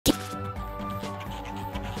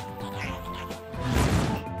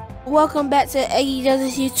Welcome back to Eggy Does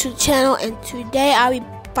This YouTube channel, and today I'll be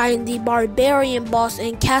fighting the Barbarian boss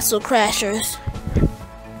in Castle Crashers.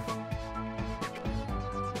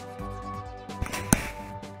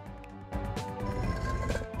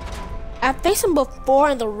 I faced him before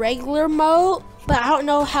in the regular mode, but I don't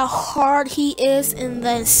know how hard he is in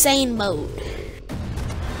the insane mode.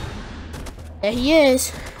 There he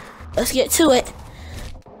is. Let's get to it.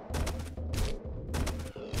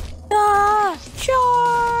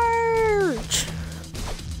 Charge!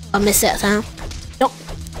 I missed that time. Nope.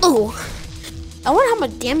 Ooh. I wonder how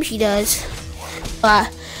much damage he does.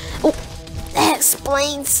 Oh, that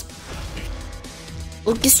explains.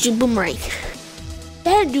 We'll get you boomerang.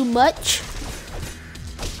 That didn't do much.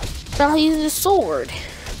 Now he's using a sword.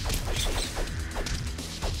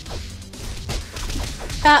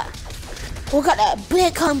 We got that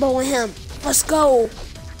big combo on him. Let's go.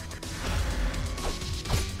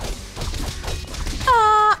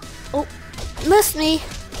 Oh, missed me.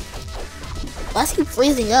 Why is he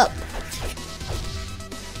freezing up?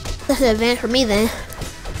 That's an advantage for me then.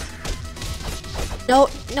 No.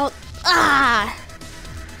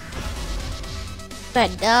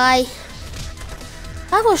 Better die.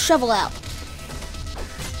 I'll go shovel out.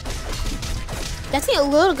 I think a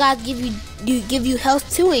little guys give you health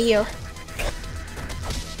too in here.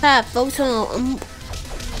 Focus on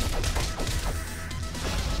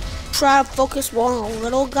try to focus more on the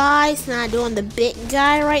little guys, not doing the big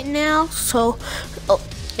guy right now. So,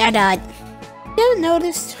 I died. You haven't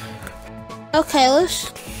noticed? Okay, let's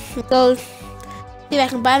go see if I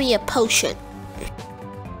can buy me a potion.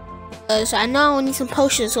 So I know I need some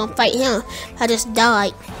potions so I'm fight him. I just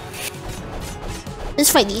died. Let's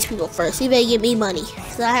fight these people first. He better give me money.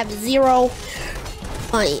 So I have 0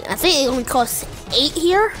 money. I think it only costs 8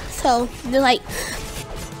 here. So there's like,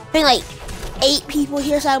 I think like 8 people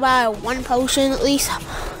here, so I buy 1 potion at least.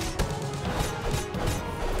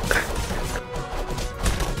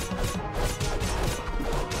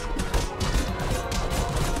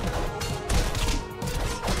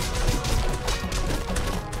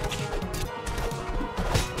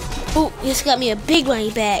 Oh, just got me a big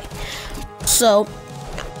money bag. So,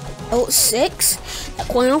 6, that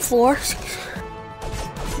coin on 4.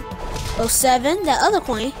 7, that other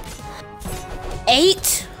coin.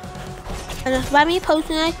 8. And just buy me a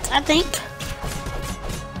potion, I think.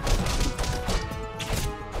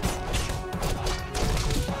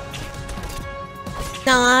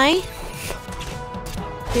 9.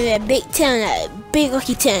 Give me that big 10, that big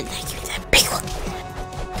lucky 10. Give me that big lucky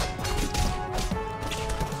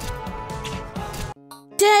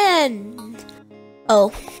 10.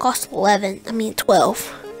 Oh, cost 11. I mean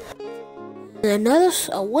 12. And another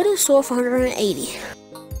wooden sword for 180. You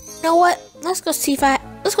know what? Let's go see if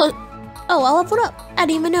let's go. Oh, I leveled up. I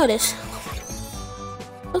didn't even notice.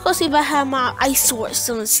 Let's go see if I have my ice sword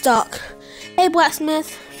still in stock. Hey,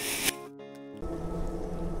 blacksmith.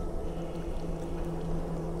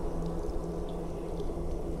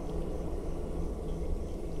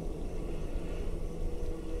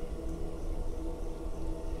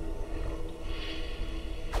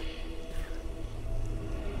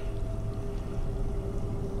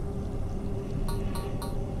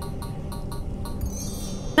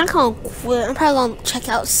 I'm gonna quit. I'm probably gonna check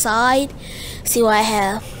outside, see what I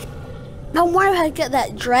have. I wonder how to get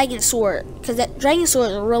that dragon sword, because that dragon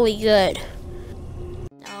sword is really good.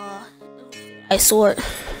 Ice sword.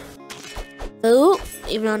 Food,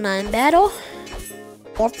 even though not in battle.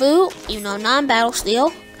 More food, even though not in battle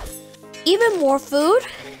still. Even more food.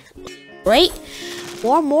 Great.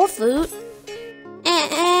 More food.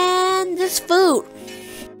 And this food.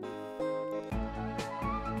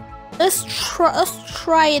 Let's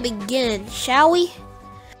try it again, shall we?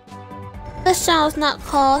 This sounds not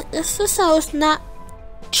called. This sounds not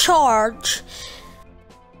charge.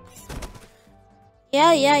 Yeah.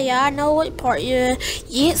 I know what part you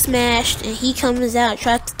get smashed, and he comes out and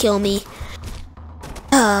tries to kill me.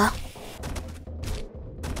 Let's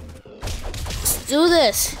do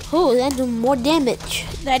this. Oh, that do more damage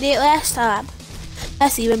than I did last time.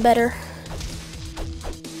 That's even better.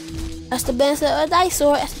 That's the benefit of a dice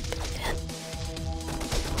sword.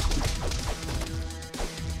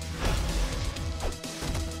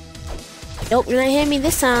 Nope, you're not hitting me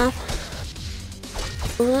this time.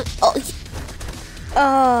 I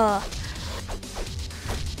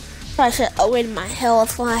should have upgraded my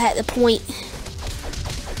health when I had the point.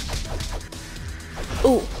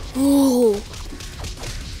 Ooh.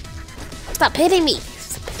 Stop hitting me.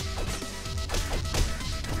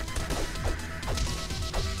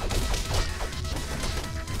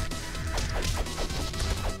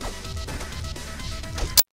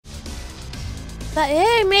 But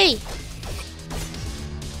hear me.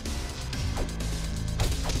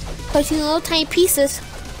 Put you in little tiny pieces.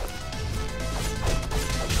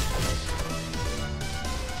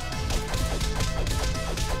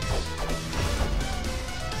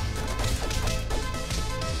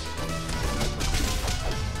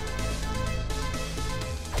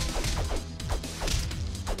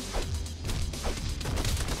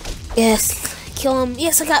 Yes, kill him.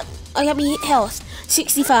 Yes, I got me health.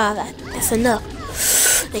 65. That's enough.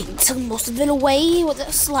 They took most of it away with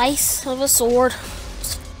a slice of a sword.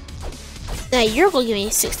 Now you're gonna give me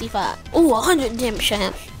 65. Ooh, 100 damage to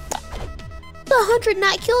him. 100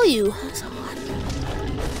 not kill you.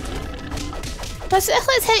 That's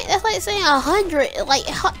like saying 100, like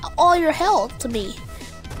all your health to me.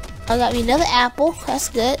 I got me another apple. That's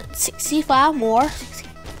good. 65 more.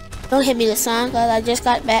 Don't hit me this time, because I just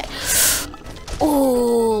got back.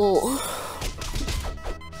 Oh.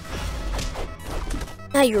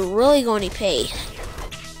 Now you're really going to pay.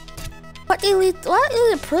 Why did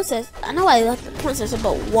the princess? I know I left the princess,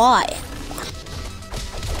 but why?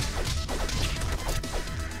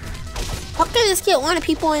 How can this kid want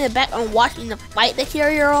people in the background watching the fight the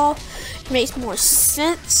carrier off? It makes more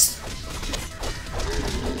sense.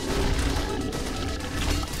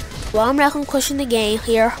 Well, I'm not gonna question the game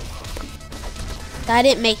here. I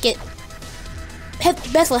didn't make it.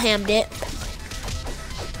 Bethlehem did.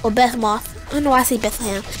 Or Bethmoth. I don't know why I say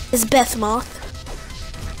Bethlehem. It's Bethmoth.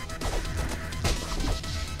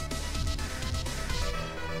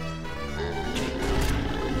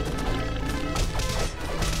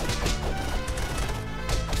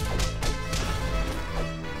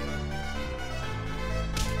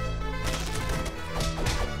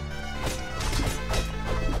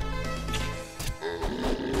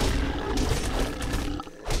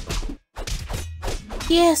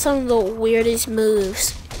 Yeah, some of the weirdest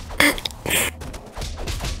moves.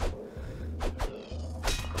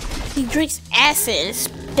 He drinks acid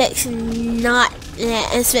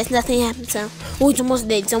and expects nothing to happen to him. Oh, he's almost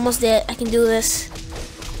dead. He's almost dead. I can do this.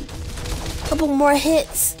 Couple more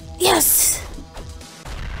hits. Yes!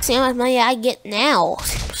 See how much money I get now.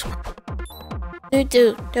 Do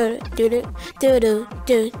do do do do do do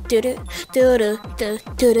do do do do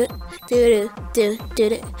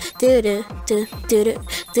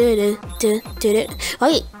do do do.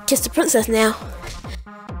 Wait, kiss the princess now.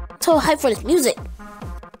 So hype for this music.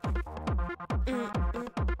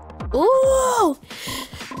 Ooh!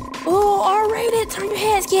 Ooh, R-rated. Turn your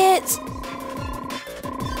heads, kids.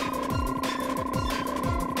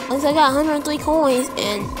 At least I got 103 coins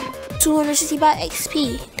and 265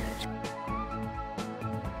 XP.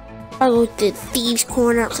 I'll go to the Thieves'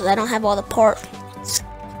 Corner because I don't have all the parts.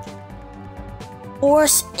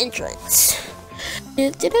 Force entrance.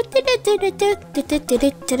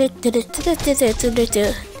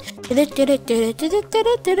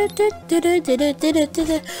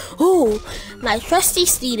 Oh, my trusty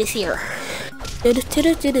steed is here.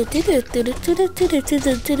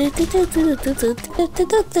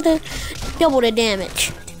 Double the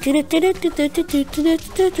damage.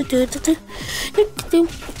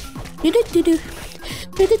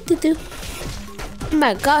 Oh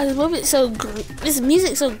my god, this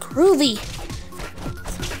music's so groovy.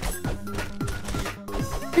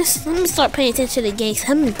 Let me start paying attention to the games.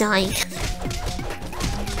 I'm dying.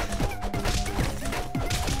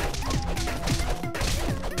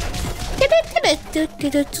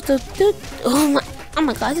 Oh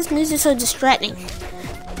my god, this music is so distracting.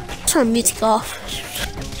 Turn music off.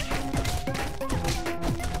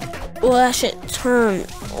 Well, I should turn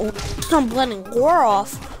Blood and Gore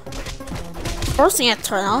off. First thing I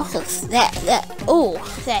turn off is that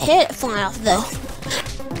head flying off though.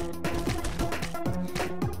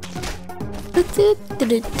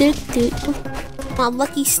 My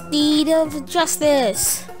lucky steed of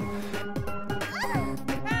justice.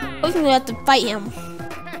 We're gonna have to fight him.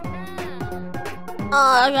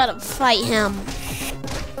 Oh, I gotta fight him.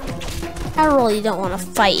 I really don't want to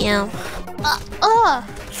fight him.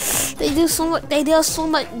 They do so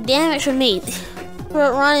much damage to me.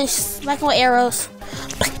 We're running, spike with arrows.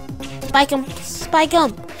 Spike him. Spike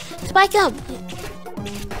him. Spike him.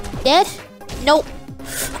 Dead? Nope.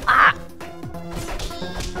 Ah.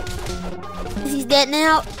 Is he dead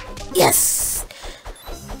now? Yes.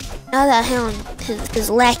 Now that him his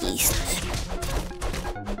lackeys.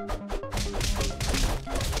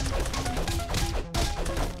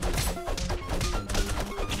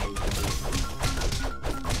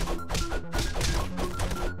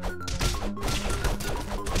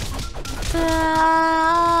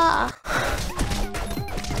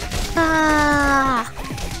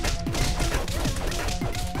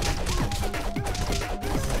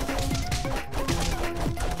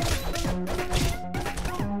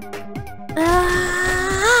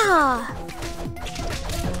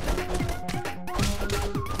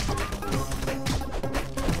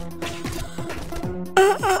 I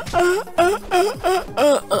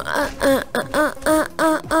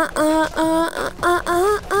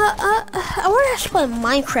want to play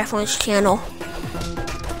Minecraft on this channel.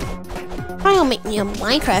 I'm gonna make me a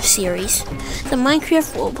Minecraft series. The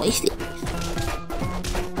Minecraft roleplay series.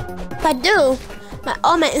 If I do,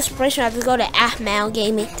 all my inspiration I have to go to Ahmal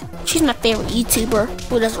Gaming. She's my favorite YouTuber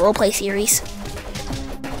who does roleplay series.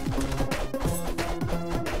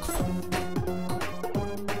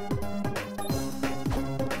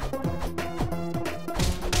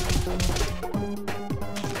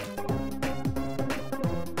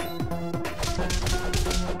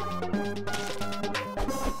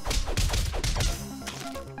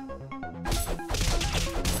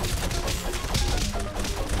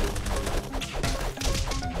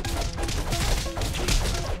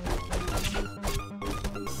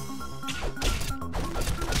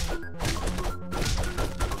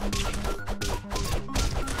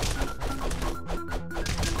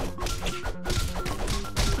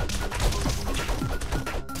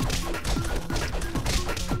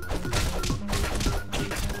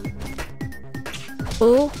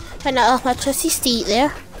 Oh, and my trusty steed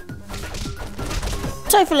there.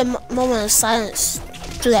 Sorry for the moment of silence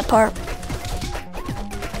through that part.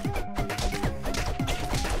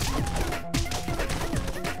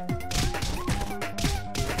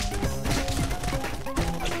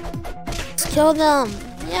 Let's kill them.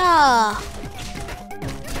 Yeah.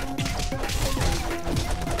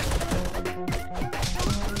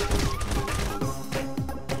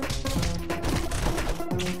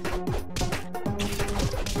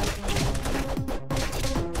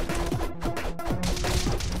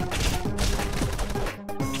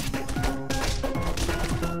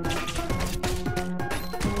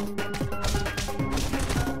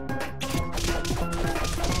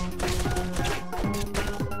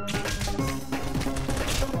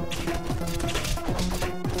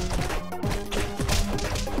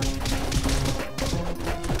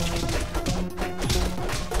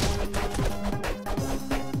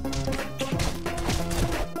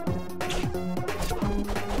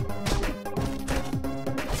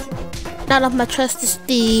 Not of my trusted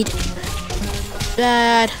steed.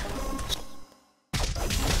 Bad.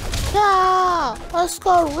 Yeah, let's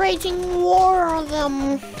go raging war on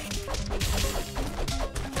them.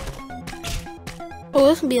 Oh,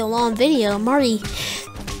 this will be a long video. I'm already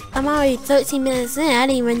 13 minutes in. I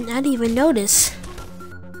didn't even notice.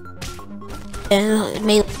 And it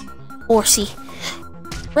made horsey,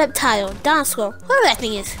 reptile, dinosaur, whatever that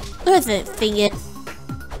thing is. Whatever that thing is.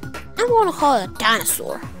 I'm gonna call it a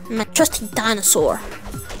dinosaur. My trusty dinosaur.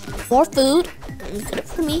 More food. Good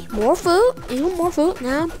for me. More food. Even more food.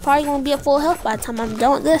 Now I'm probably gonna be at full health by the time I'm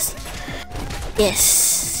done with this.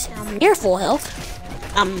 Yes. I'm near full health.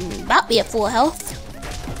 I'm about to be at full health.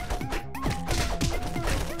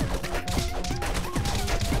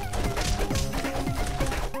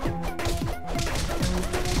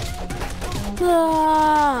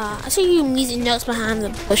 I see you music notes behind the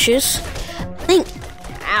bushes. I think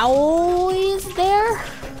Owl is there.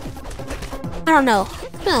 I don't know.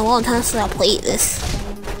 It's been a long time since I played this.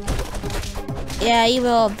 Yeah, even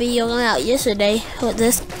a video went out yesterday with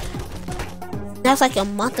this. That's like a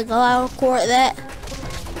month ago I recorded that.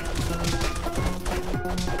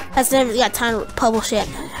 I just never got time to publish it.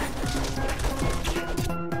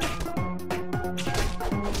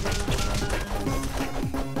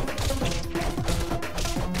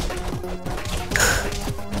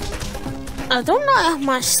 I don't know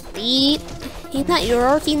my speed. He's not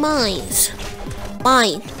yours, he's mine.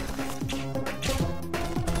 Mine.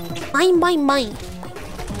 Mine.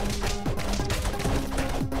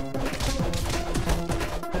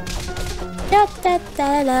 Da.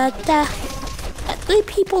 Got 3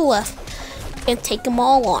 people left. Can take them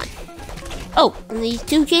all on. Oh, and these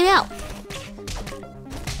 2 came out.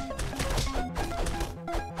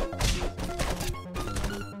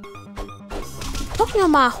 Talking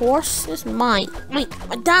on my horse, this is mine. My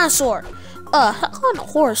dinosaur. Stop calling it a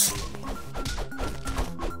horse.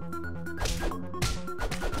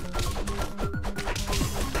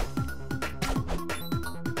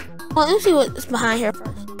 Well, let me see what's behind here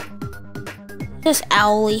first. There's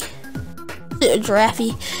Owly. A giraffe.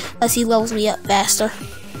 Unless he levels me up faster.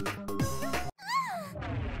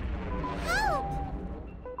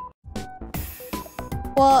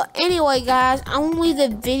 Well, anyway, guys, I'm gonna leave the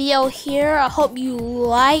video here. I hope you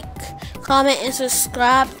like, comment, and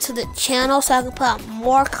subscribe to the channel so I can put out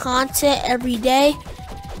more content every day.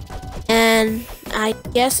 And I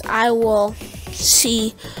guess I will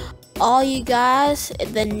see all you guys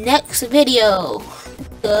in the next video.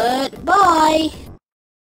 Goodbye.